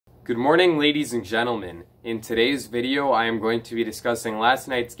Good morning, ladies and gentlemen. In today's video, I am going to be discussing last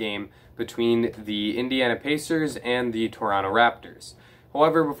night's game between the Indiana Pacers and the Toronto Raptors.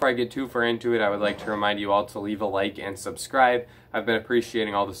 However, before I get too far into it, I would like to remind you all to leave a like and subscribe. I've been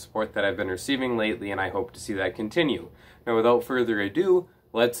appreciating all the support that I've been receiving lately, and I hope to see that continue. Now, without further ado,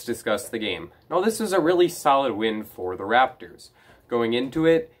 let's discuss the game. Now, this was a really solid win for the Raptors. Going into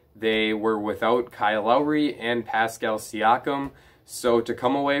it, they were without Kyle Lowry and Pascal Siakam. So to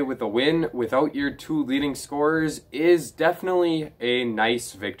come away with a win without your two leading scorers is definitely a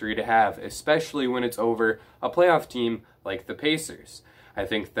nice victory to have, especially when it's over a playoff team like the Pacers. I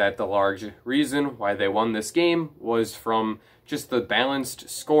think that the large reason why they won this game was from just the balanced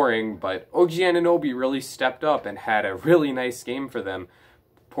scoring, but OG Anunoby really stepped up and had a really nice game for them,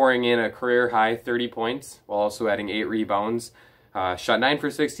 pouring in a career-high 30 points while also adding 8 rebounds. Shot 9 for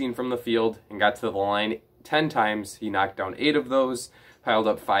 16 from the field and got to the line 10 times. He knocked down 8 of those, piled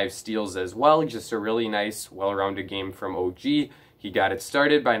up 5 steals as well. Just a really nice, well-rounded game from OG. He got it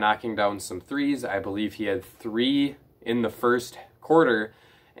started by knocking down some threes. I believe he had 3 in the first quarter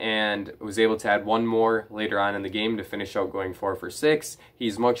and was able to add 1 more later on in the game to finish out going 4 for 6.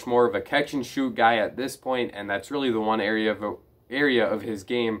 He's much more of a catch-and-shoot guy at this point, and that's really the one area of his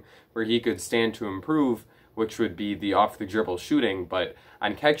game where he could stand to improve, which would be the off-the-dribble shooting. But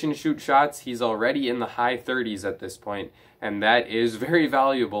on catch-and-shoot shots, he's already in the high 30s at this point, and that is very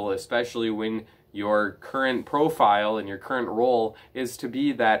valuable, especially when your current profile and your current role is to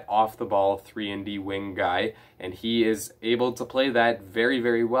be that off-the-ball 3-and-D wing guy, and he is able to play that very,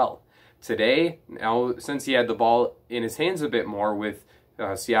 very well. Today, now since he had the ball in his hands a bit more with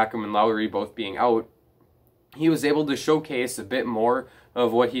Siakam and Lowry both being out, he was able to showcase a bit more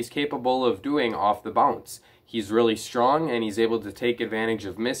of what he's capable of doing off the bounce. He's really strong, and he's able to take advantage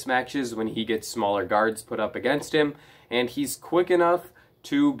of mismatches when he gets smaller guards put up against him, and he's quick enough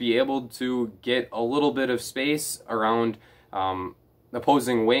to be able to get a little bit of space around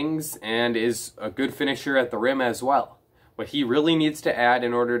opposing wings and is a good finisher at the rim as well. What he really needs to add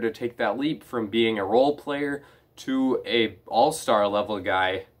in order to take that leap from being a role player to a all-star level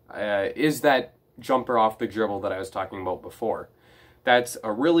guy is that jumper off the dribble that I was talking about before. That's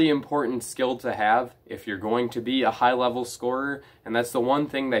a really important skill to have if you're going to be a high-level scorer, and that's the one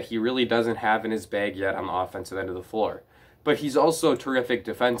thing that he really doesn't have in his bag yet on the offensive end of the floor. But he's also terrific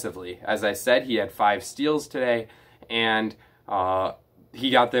defensively. As I said, he had 5 steals today, and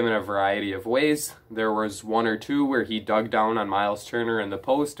he got them in a variety of ways. There was 1 or 2 where he dug down on Miles Turner in the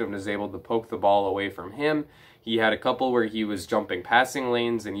post and was able to poke the ball away from him. He had a couple where he was jumping passing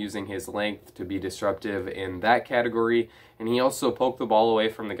lanes and using his length to be disruptive in that category. And he also poked the ball away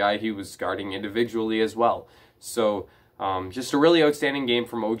from the guy he was guarding individually as well. So just a really outstanding game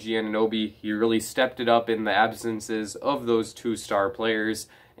from OG Anunoby. He really stepped it up in the absences of those 2 star players.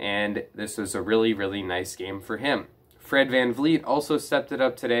 And this was a really, really nice game for him. Fred VanVleet also stepped it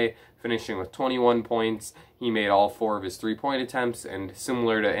up today, finishing with 21 points. He made all 4 of his 3-point attempts, and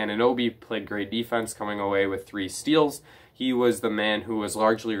similar to Anunoby, played great defense, coming away with 3 steals. He was the man who was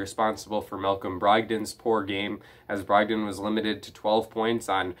largely responsible for Malcolm Brogdon's poor game, as Brogdon was limited to 12 points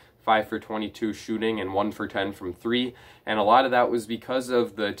on 5 for 22 shooting and 1 for 10 from 3, and a lot of that was because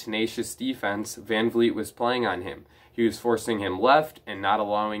of the tenacious defense VanVleet was playing on him. He was forcing him left and not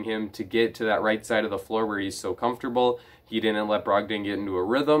allowing him to get to that right side of the floor where he's so comfortable. He didn't let Brogdon get into a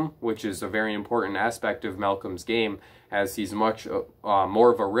rhythm, which is a very important aspect of Malcolm's game, as he's much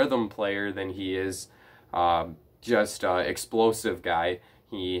more of a rhythm player than he is just explosive guy.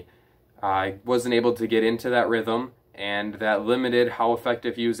 He wasn't able to get into that rhythm, and that limited how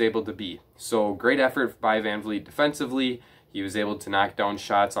effective he was able to be. So great effort by VanVleet defensively. He was able to knock down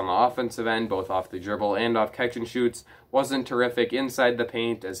shots on the offensive end, both off the dribble and off catch and shoots. Wasn't terrific inside the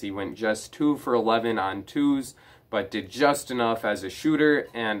paint, as he went just 2 for 11 on 2s, but did just enough as a shooter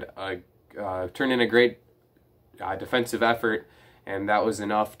and turned in a great defensive effort, and that was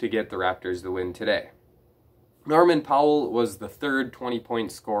enough to get the Raptors the win today. Norman Powell was the 3rd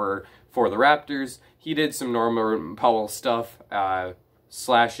 20-point scorer for the Raptors. He did some Norman Powell stuff,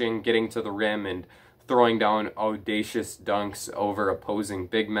 slashing, getting to the rim, and throwing down audacious dunks over opposing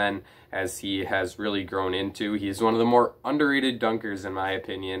big men, as he has really grown into. He's one of the more underrated dunkers in my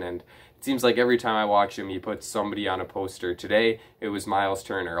opinion, and it seems like every time I watch him, he puts somebody on a poster. Today, it was Miles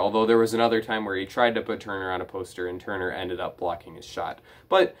Turner, although there was another time where he tried to put Turner on a poster and Turner ended up blocking his shot.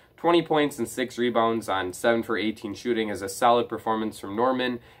 But 20 points and 6 rebounds on 7 for 18 shooting is a solid performance from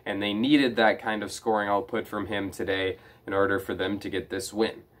Norman, and they needed that kind of scoring output from him today in order for them to get this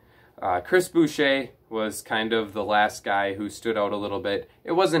win. Chris Boucher was kind of the last guy who stood out a little bit.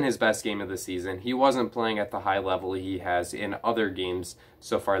 It wasn't his best game of the season. He wasn't playing at the high level he has in other games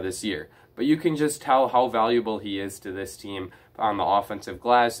so far this year. But you can just tell how valuable he is to this team on the offensive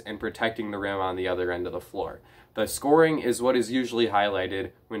glass and protecting the rim on the other end of the floor. The scoring is what is usually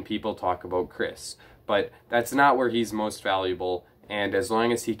highlighted when people talk about Chris, but that's not where he's most valuable. And as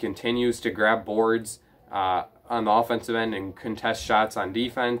long as he continues to grab boards on the offensive end and contest shots on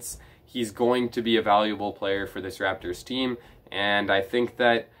defense, he's going to be a valuable player for this Raptors team. And I think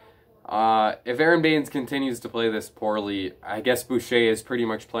that if Aaron Baines continues to play this poorly, I guess Boucher is pretty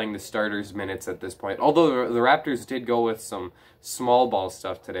much playing the starters' minutes at this point. Although the Raptors did go with some small ball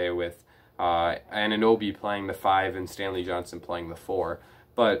stuff today with Anunoby playing the 5 and Stanley Johnson playing the 4.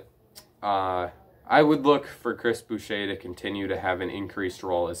 But I would look for Chris Boucher to continue to have an increased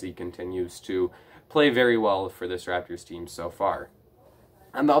role as he continues to play very well for this Raptors team so far.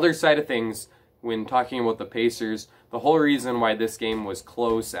 On the other side of things, when talking about the Pacers, the whole reason why this game was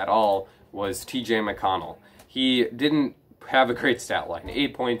close at all was TJ McConnell. He didn't have a great stat line,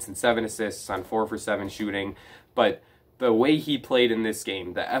 8 points and 7 assists on 4 for 7 shooting, but the way he played in this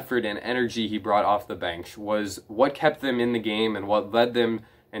game, the effort and energy he brought off the bench was what kept them in the game and what led them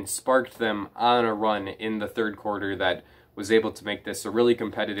and sparked them on a run in the third quarter that was able to make this a really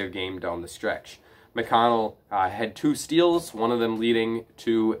competitive game down the stretch. McConnell had 2 steals, one of them leading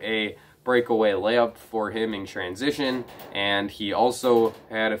to a breakaway layup for him in transition, and he also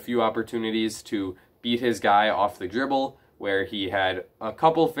had a few opportunities to beat his guy off the dribble, where he had a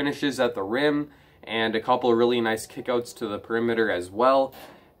couple finishes at the rim and a couple really nice kickouts to the perimeter as well.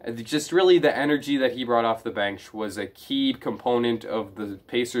 Just really the energy that he brought off the bench was a key component of the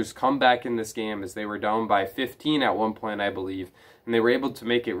Pacers' comeback in this game, as they were down by 15 at one point, I believe, and they were able to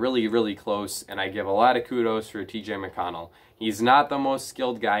make it really, really close, and I give a lot of kudos for TJ McConnell. He's not the most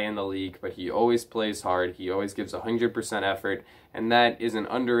skilled guy in the league, but he always plays hard, he always gives 100% effort, and that is an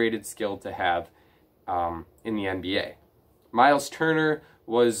underrated skill to have in the NBA. Miles Turner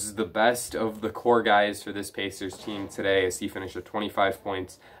was the best of the core guys for this Pacers team today, as he finished with 25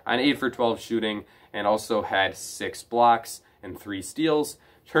 points on 8 for 12 shooting and also had 6 blocks and 3 steals.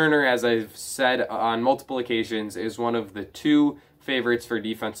 Turner, as I've said on multiple occasions, is one of the 2 favorites for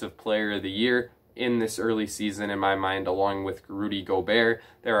Defensive Player of the Year in this early season in my mind, along with Rudy Gobert.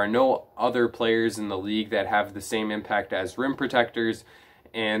 There are no other players in the league that have the same impact as rim protectors,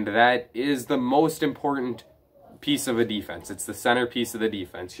 and that is the most important piece of a defense. It's the centerpiece of the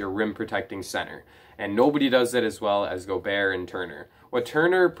defense, your rim protecting center. And nobody does it as well as Gobert and Turner. What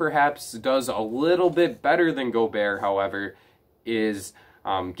Turner perhaps does a little bit better than Gobert, however, is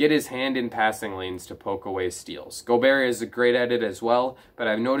get his hand in passing lanes to poke away steals. Gobert is great at it as well, but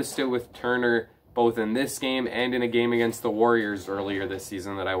I've noticed it with Turner both in this game and in a game against the Warriors earlier this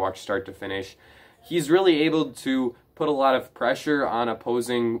season that I watched start to finish. He's really able to put a lot of pressure on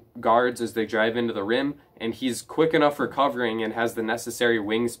opposing guards as they drive into the rim, and he's quick enough recovering and has the necessary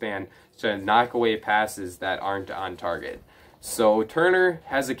wingspan to knock away passes that aren't on target. So Turner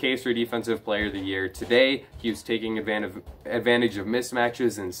has a case for Defensive Player of the Year. Today, he was taking advantage of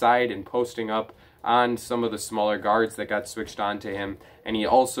mismatches inside and posting up on some of the smaller guards that got switched on to him, and he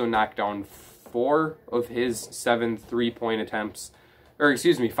also knocked down 4 of his 7 3-point attempts, or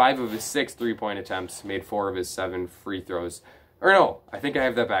excuse me, 5 of his 6 3-point attempts, made 4 of his 7 free throws. Or no, I think I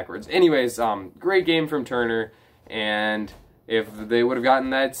have that backwards. Anyways, great game from Turner, and if they would have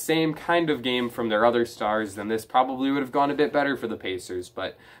gotten that same kind of game from their other stars, then this probably would have gone a bit better for the Pacers.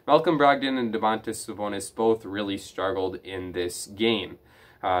 But Malcolm Brogdon and Domantas Sabonis both really struggled in this game.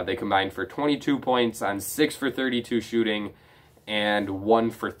 They combined for 22 points on 6 for 32 shooting, and 1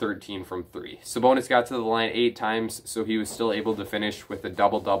 for 13 from 3. Sabonis got to the line 8 times, so he was still able to finish with a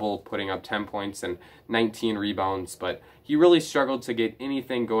double-double, putting up 10 points and 19 rebounds, but he really struggled to get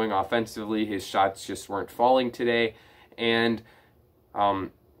anything going offensively. His shots just weren't falling today, and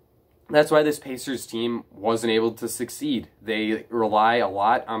that's why this Pacers team wasn't able to succeed. They rely a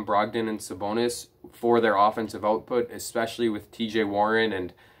lot on Brogdon and Sabonis for their offensive output, especially with TJ Warren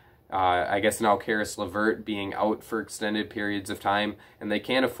and I guess now Karis LeVert being out for extended periods of time, and they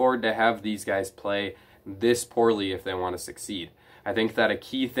can't afford to have these guys play this poorly if they want to succeed. I think that a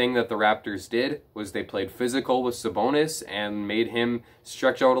key thing that the Raptors did was they played physical with Sabonis and made him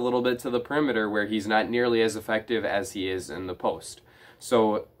stretch out a little bit to the perimeter, where he's not nearly as effective as he is in the post.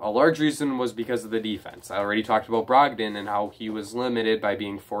 So a large reason was because of the defense. I already talked about Brogdon and how he was limited by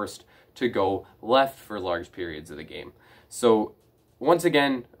being forced to go left for large periods of the game. So once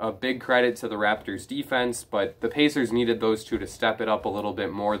again, a big credit to the Raptors defense, but the Pacers needed those 2 to step it up a little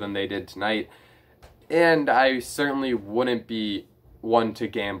bit more than they did tonight. And I certainly wouldn't be one to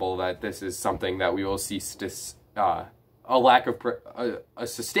gamble that this is something that we will see a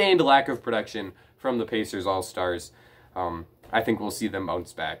sustained lack of production from the Pacers All-Stars. I think we'll see them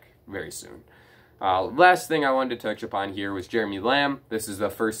bounce back very soon. Last thing I wanted to touch upon here was Jeremy Lamb. This is the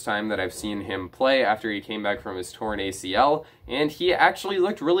first time that I've seen him play after he came back from his torn ACL, and he actually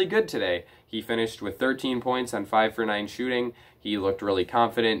looked really good today. He finished with 13 points on 5 for 9 shooting. He looked really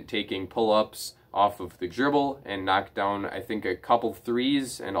confident, taking pull-ups off of the dribble and knocked down, I think, a couple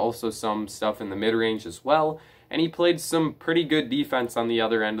threes and also some stuff in the mid-range as well. And he played some pretty good defense on the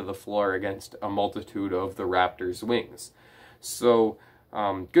other end of the floor against a multitude of the Raptors' wings. So,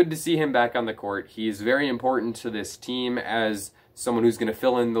 good to see him back on the court. He's very important to this team as someone who's going to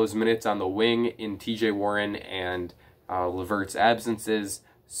fill in those minutes on the wing in TJ Warren and LeVert's absences.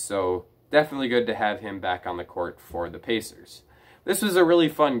 So definitely good to have him back on the court for the Pacers. This was a really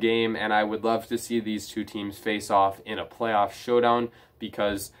fun game, and I would love to see these two teams face off in a playoff showdown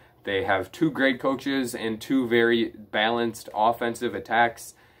because they have two great coaches and two very balanced offensive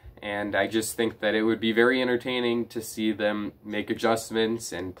attacks. And I just think that it would be very entertaining to see them make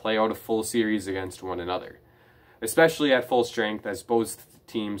adjustments and play out a full series against one another, especially at full strength, as both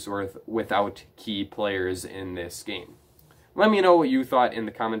teams were without key players in this game. Let me know what you thought in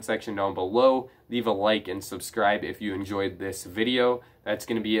the comment section down below. Leave a like and subscribe if you enjoyed this video. That's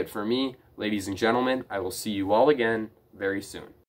going to be it for me. Ladies and gentlemen, I will see you all again very soon.